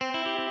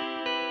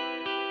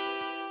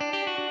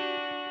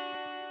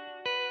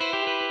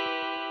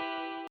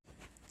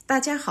大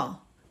家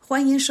好，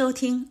欢迎收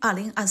听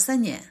2023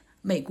年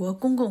美国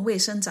公共卫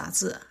生杂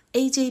志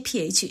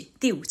AJPH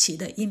第5期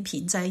的音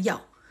频摘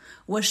要。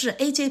我是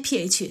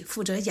AJPH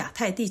负责亚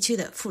太地区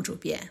的副主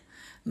编，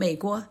美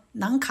国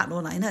南卡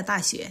罗来纳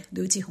大学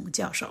刘继红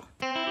教授。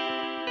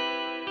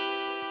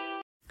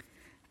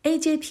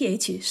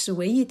AJPH 是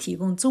唯一提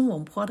供中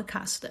文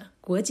podcast 的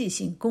国际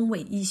性公卫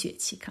医学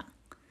期刊。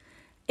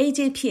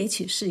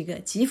AJPH 是一个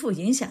极富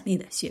影响力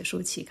的学术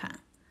期刊。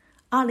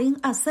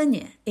2023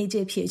年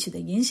AJPH 的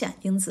影响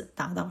因子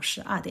达到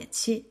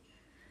 12.7，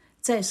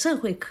 在社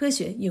会科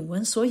学引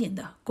文索引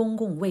的公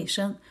共卫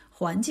生、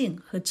环境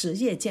和职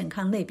业健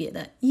康类别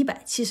的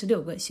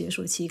176个学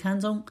术期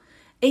刊中，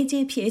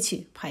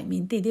 AJPH 排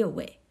名第6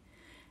位。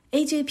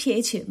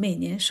AJPH 每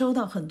年收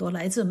到很多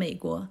来自美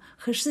国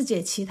和世界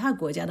其他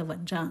国家的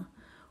文章，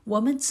我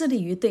们致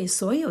力于对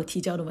所有提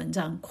交的文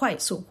章快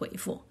速回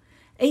复。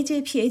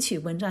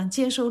AJPH 文章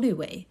接收率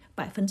为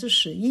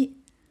 11%。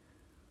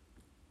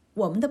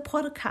我们的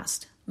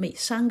podcast 每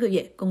3个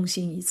月更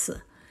新一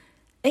次。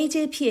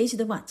AJPH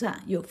的网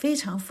站有非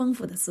常丰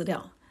富的资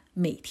料，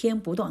每天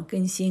不断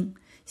更新，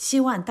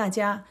希望大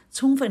家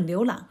充分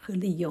浏览和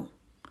利用。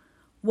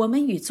我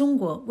们与中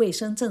国卫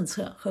生政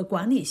策和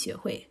管理学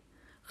会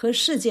和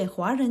世界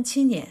华人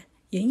青年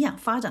营养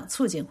发展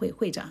促进会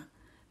会长、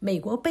美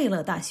国贝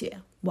勒大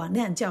学王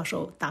亮教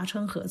授达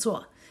成合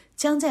作，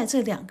将在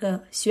这2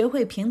个学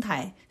会平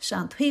台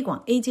上推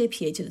广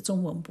AJPH 的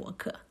中文博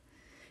客。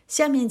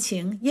下面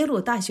请耶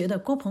鲁大学的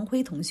郭鹏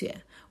辉同学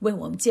为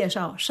我们介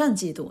绍上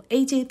季度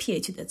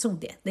AJPH 的重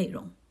点内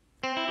容。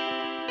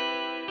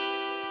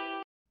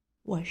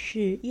我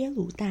是耶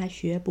鲁大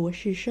学博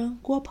士生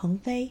郭鹏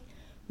飞，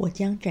我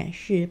将展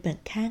示本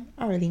刊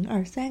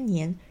2023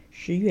年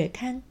10月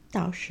刊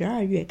到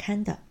12月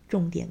刊的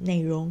重点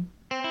内容。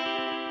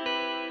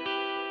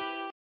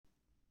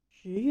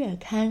10月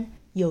刊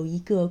有一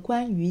个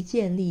关于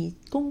建立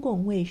公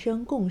共卫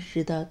生共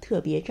识的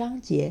特别章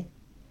节，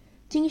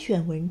精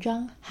选文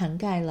章涵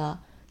盖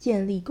了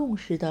建立共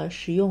识的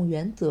使用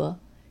原则、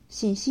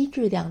信息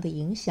质量的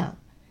影响，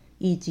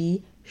以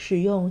及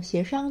使用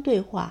协商对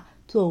话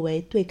作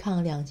为对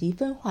抗两极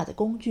分化的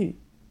工具。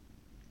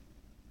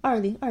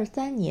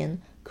2023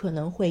年可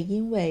能会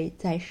因为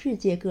在世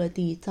界各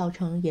地造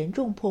成严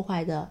重破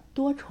坏的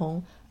多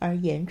重而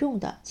严重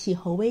的气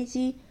候危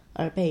机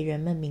而被人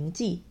们铭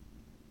记。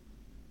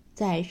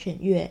在审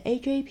阅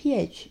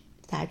AJPH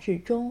杂志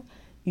中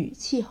与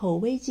气候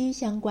危机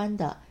相关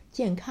的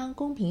健康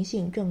公平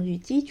性证据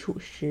基础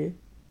时，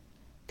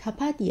卡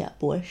帕迪亚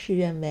博士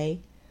认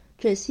为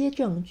这些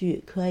证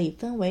据可以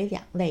分为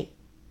2类。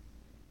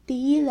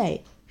第一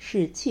类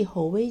是气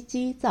候危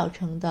机造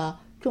成的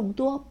众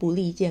多不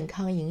利健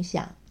康影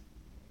响。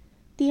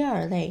第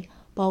二类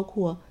包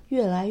括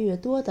越来越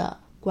多的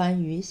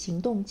关于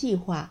行动计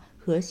划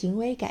和行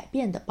为改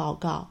变的报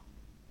告。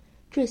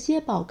这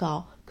些报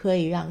告可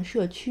以让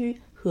社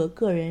区和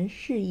个人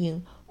适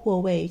应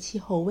或为气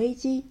候危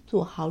机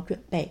做好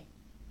准备。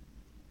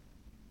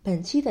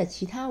本期的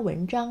其他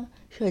文章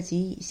涉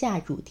及以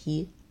下主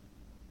题，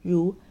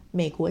如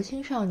美国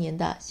青少年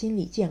的心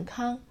理健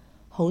康、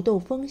猴痘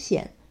风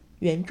险、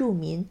原住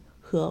民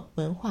和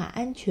文化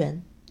安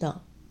全等。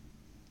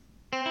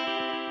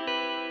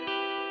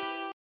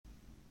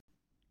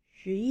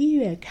11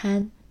月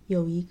刊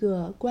有一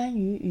个关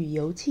于与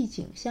油气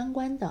井相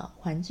关的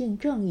环境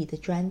正义的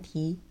专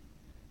题，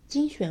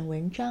精选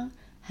文章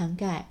涵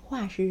盖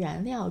化石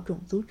燃料种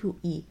族主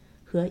义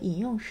和饮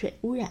用水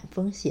污染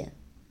风险。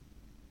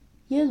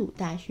耶鲁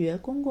大学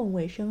公共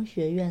卫生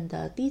学院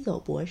的低走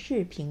博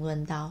士评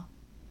论道，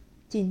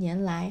近年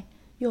来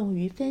用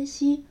于分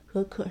析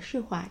和可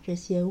视化这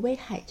些危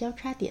害交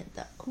叉点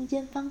的空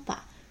间方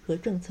法和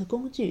政策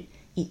工具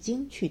已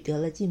经取得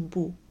了进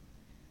步。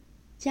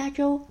加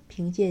州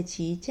凭借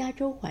其加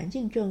州环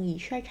境正义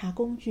筛查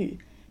工具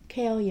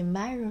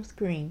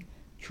TIME100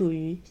 处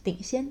于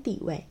领先地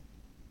位。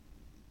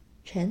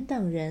陈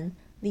等人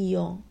利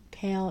用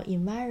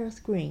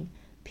TIME100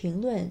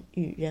 评论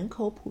与人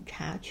口普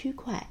查区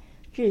块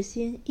至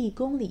新1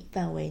公里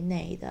范围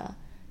内的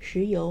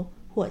石油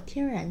或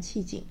天然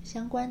气井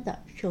相关的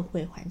社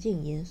会环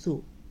境因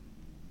素。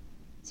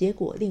结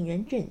果令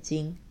人震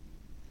惊，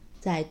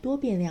在多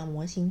变量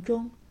模型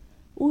中，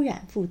污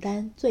染负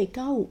担最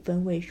高5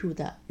分位数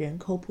的人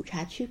口普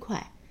查区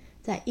块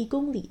在1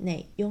公里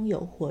内拥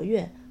有活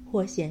跃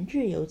或闲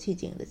置油气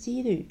井的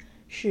几率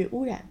是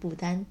污染负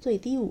担最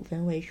低5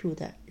分位数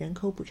的人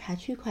口普查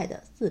区块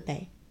的4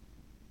倍。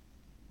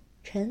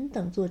陈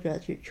等作者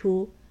指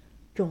出，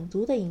种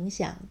族的影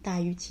响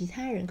大于其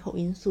他人口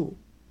因素，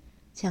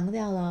强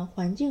调了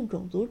环境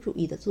种族主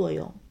义的作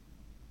用。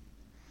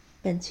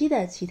本期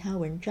的其他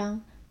文章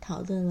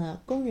讨论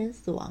了工人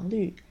死亡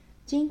率、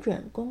精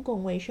准公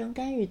共卫生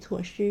干预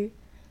措施、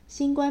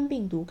新冠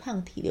病毒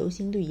抗体流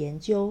行率研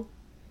究、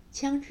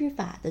枪支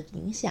法的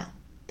影响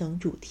等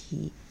主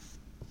题。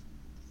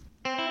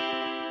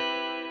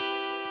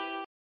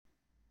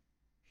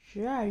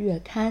12月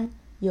刊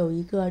有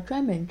一个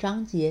专门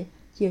章节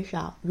介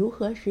绍如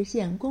何实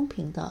现公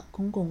平的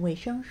公共卫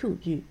生数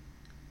据。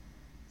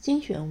精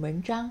选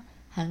文章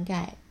涵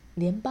盖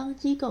联邦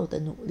机构的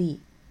努力，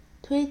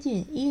推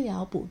进医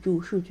疗补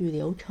助数据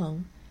流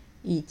程，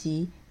以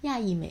及亚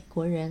裔美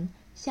国人、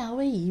夏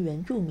威夷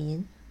原住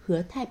民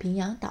和太平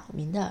洋岛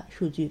民的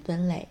数据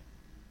分类，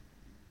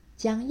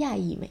将亚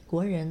裔美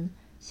国人、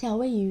夏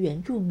威夷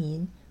原住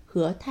民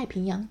和太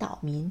平洋岛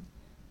民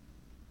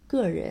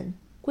个人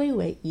归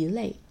为一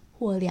类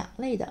或两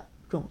类的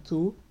种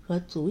族和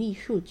族裔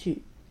数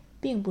据，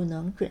并不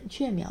能准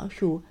确描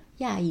述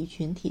亚裔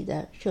群体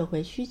的社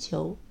会需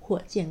求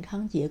或健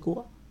康结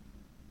果。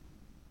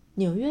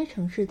纽约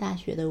城市大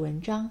学的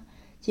文章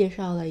介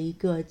绍了一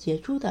个杰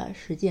出的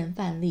实践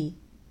范例，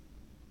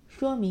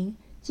说明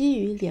基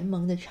于联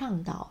盟的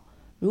倡导，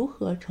如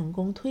何成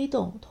功推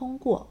动通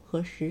过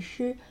和实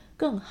施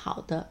更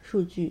好的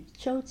数据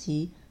收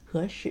集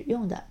和使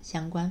用的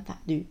相关法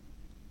律。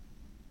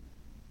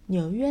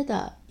纽约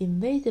的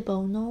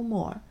Invisible No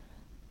More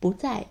不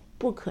再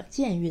不可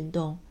见运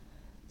动，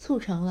促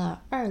成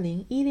了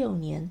2016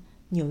年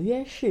纽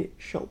约市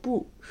首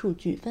部数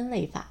据分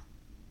类法。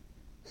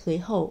随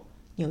后，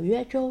纽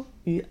约州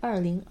于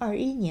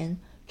2021年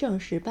正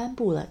式颁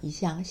布了一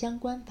项相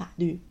关法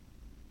律。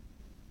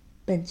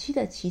本期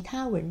的其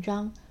他文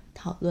章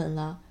讨论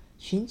了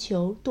寻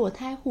求堕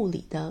胎护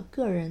理的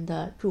个人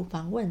的住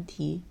房问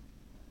题、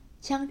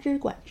枪支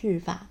管制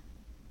法、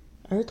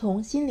儿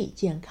童心理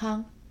健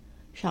康、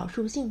少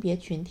数性别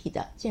群体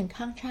的健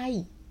康差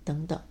异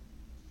等等。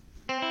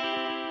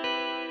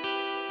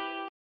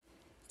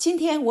今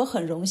天我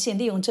很荣幸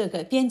利用这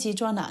个编辑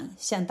专栏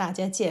向大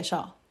家介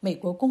绍美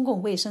国公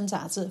共卫生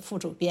杂志副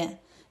主编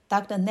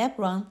Dr.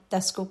 Nabarun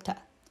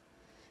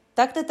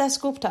Dasgupta。Dr.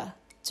 Dasgupta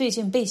最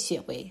近被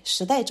选为《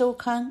时代周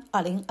刊》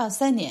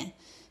2023年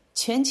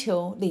全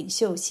球领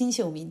袖新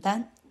秀名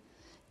单。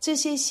这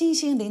些新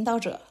兴领导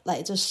者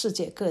来自世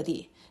界各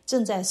地，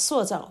正在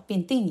塑造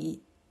并定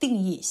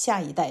义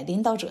下一代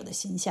领导者的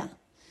形象。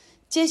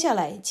接下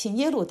来，请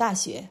耶鲁大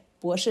学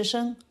博士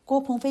生郭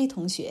鹏飞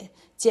同学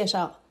介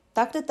绍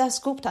Dr.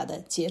 Dasgupta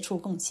的杰出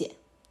贡献。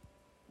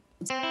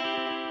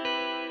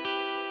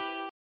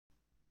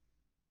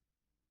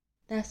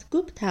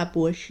Dasgupta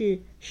博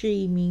士是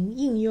一名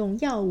应用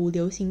药物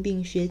流行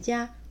病学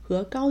家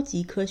和高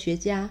级科学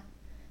家，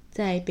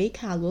在北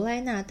卡罗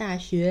来纳大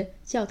学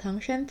教堂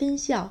山分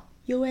校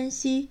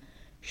UNC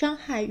伤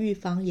害预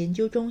防研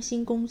究中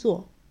心工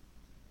作。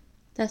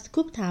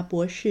Dasgupta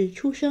博士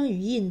出生于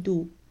印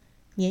度，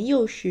年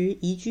幼时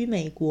移居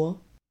美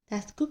国。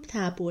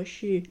Dasgupta 博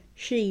士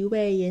是一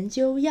位研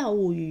究药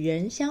物与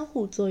人相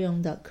互作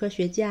用的科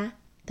学家。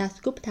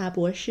Dasgupta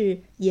博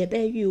士也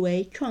被誉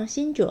为创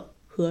新者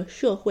和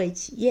社会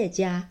企业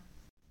家。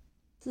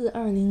自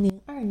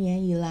2002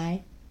年以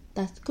来，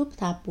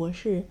 Dasgupta 博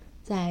士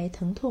在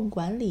疼痛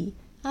管理、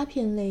阿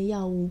片类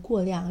药物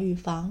过量预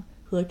防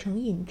和成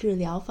瘾治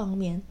疗方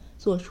面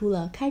做出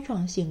了开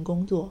创性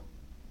工作。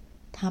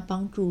他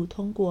帮助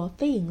通过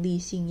非营利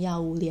性药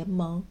物联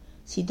盟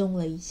启动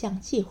了一项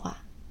计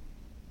划，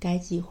该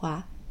计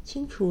划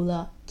清除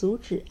了阻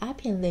止阿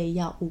片类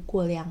药物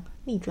过量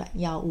逆转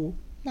药物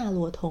纳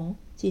洛酮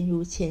进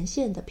入前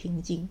线的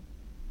瓶颈。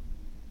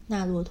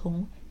纳洛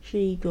酮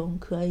是一种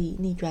可以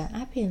逆转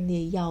阿片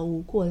类药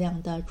物过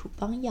量的处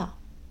方药。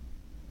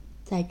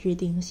在制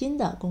定新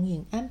的供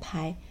应安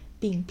排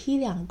并批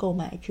量购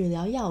买治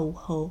疗药物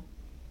后，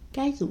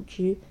该组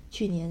织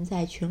去年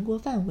在全国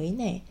范围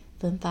内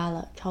分发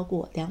了超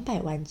过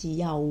200万剂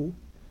药物，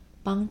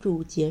帮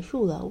助结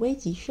束了危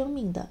及生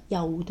命的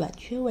药物短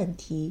缺问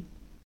题。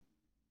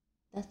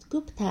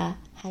Dasgupta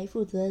还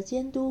负责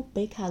监督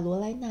北卡罗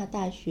来纳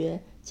大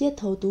学街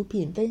头毒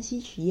品分析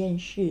实验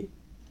室，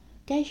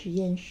该实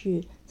验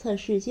室测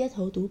试街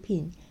头毒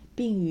品，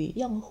并与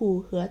用户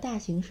和大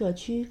型社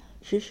区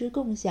实施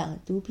共享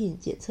毒品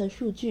检测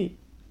数据。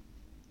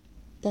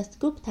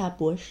Dasgupta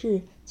博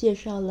士介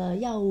绍了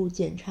药物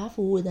检查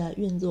服务的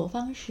运作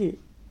方式。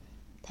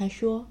他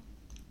说：“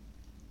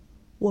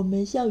我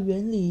们校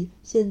园里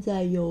现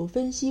在有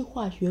分析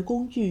化学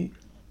工具，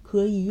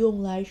可以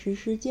用来实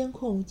时监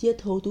控街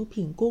头毒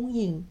品供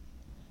应。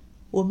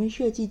我们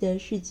设计的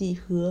试剂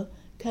盒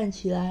看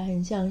起来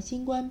很像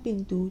新冠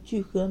病毒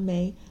聚合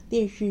酶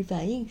链式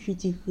反应试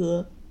剂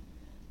盒，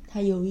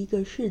它有一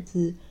个拭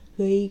子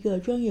和一个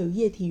装有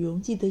液体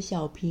溶剂的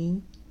小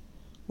瓶。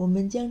我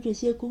们将这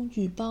些工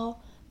具包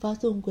发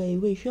送给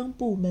卫生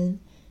部门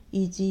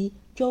以及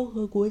州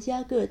和国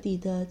家各地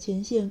的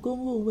前线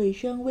公共卫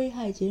生危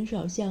害减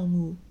少项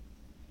目。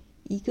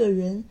一个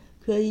人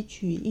可以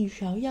取一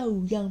勺药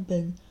物样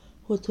本，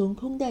或从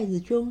空袋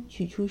子中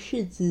取出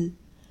拭子，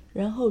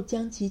然后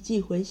将其寄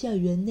回校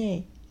园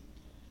内。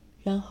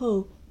然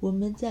后我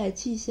们在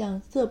气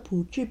象色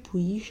谱质谱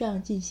仪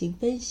上进行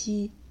分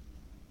析。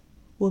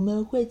我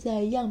们会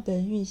在样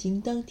本运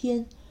行当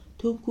天，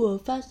通过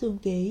发送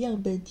给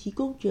样本提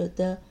供者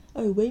的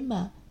2维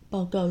码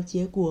报告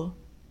结果。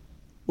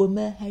我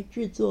们还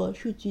制作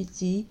数据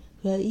集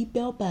和仪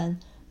表板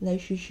来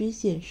实时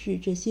显示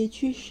这些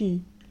趋势。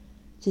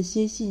这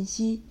些信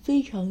息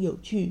非常有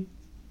趣。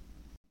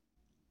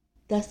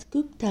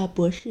Dasgupta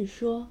博士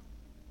说，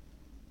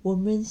我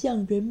们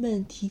向人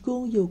们提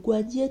供有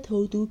关街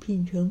头毒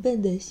品成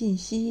分的信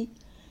息，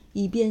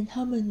以便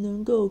他们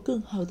能够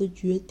更好地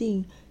决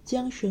定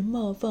将什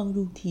么放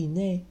入体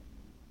内。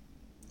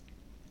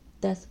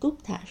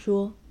Dasgupta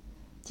说，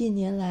近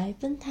年来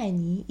芬太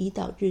尼已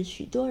导致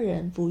许多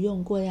人服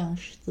用过量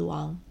死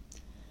亡。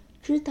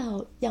知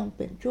道样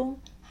本中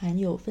含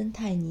有芬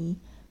太尼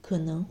可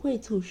能会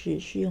促使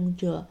使用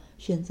者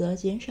选择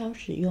减少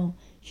使用，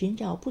寻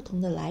找不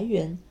同的来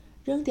源，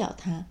扔掉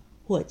它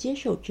或接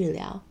受治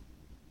疗。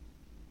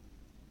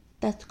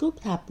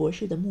Dasgupta 博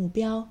士的目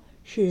标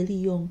是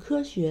利用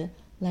科学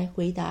来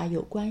回答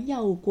有关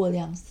药物过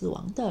量死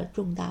亡的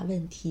重大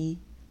问题。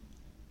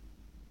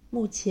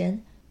目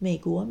前，美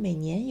国每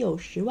年有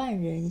10万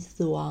人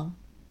死亡，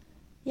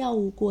药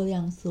物过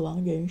量死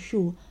亡人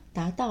数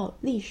达到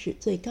历史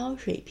最高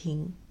水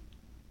平。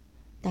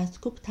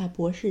Dasgupta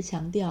博士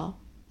强调，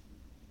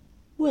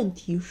问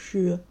题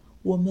是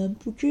我们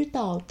不知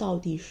道到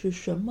底是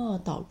什么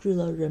导致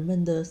了人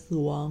们的死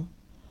亡，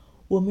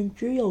我们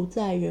只有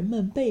在人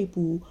们被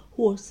捕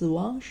或死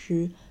亡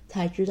时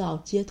才知道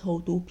街头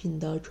毒品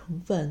的成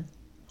分，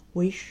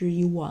为时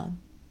已晚。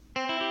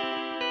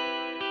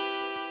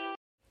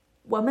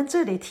我们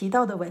这里提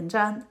到的文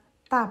章，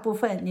大部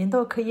分您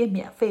都可以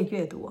免费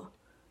阅读。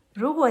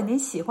如果您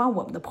喜欢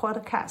我们的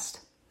podcast，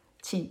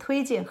 请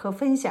推荐和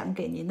分享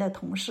给您的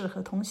同事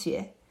和同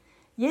学，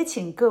也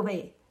请各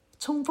位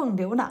充分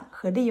浏览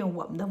和利用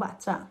我们的网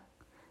站。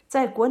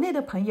在国内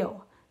的朋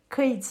友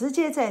可以直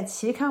接在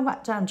期刊网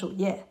站主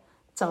页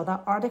找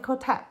到 Article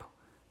Tab，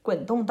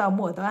 滚动到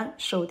末端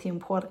收听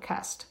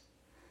podcast。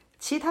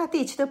 其他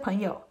地区的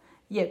朋友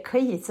也可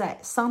以在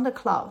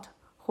SoundCloud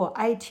或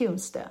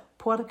iTunes 的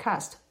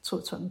podcast 储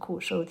存库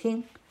收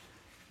听。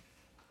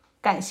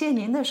感谢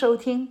您的收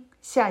听，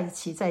下一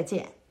期再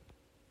见。